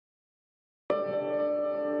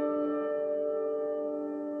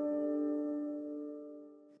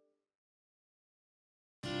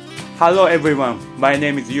Hello everyone, my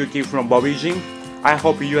name is Yuki from Bobies Jin. I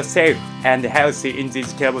hope you are safe and healthy in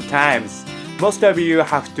these terrible times. Most of you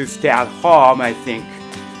have to stay at home, I think.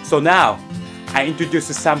 So now, I introduce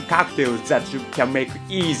some cocktails that you can make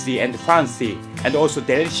easy and fancy and also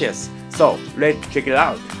delicious. So let's check it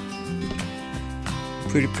out.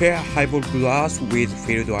 Prepare highball glass with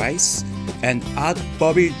filled ice and add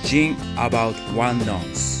Bobies Jin about 1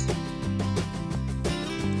 ounce.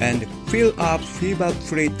 And fill up Fii Bar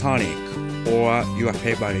Tree tonic or your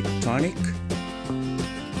favorite tonic.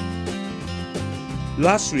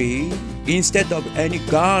 Lastly, instead of any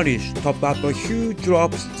garnish, top up a few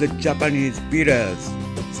drops the Japanese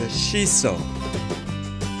Bitters-SHISO.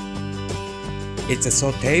 It's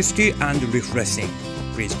so tasty and refreshing.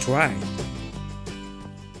 Please try.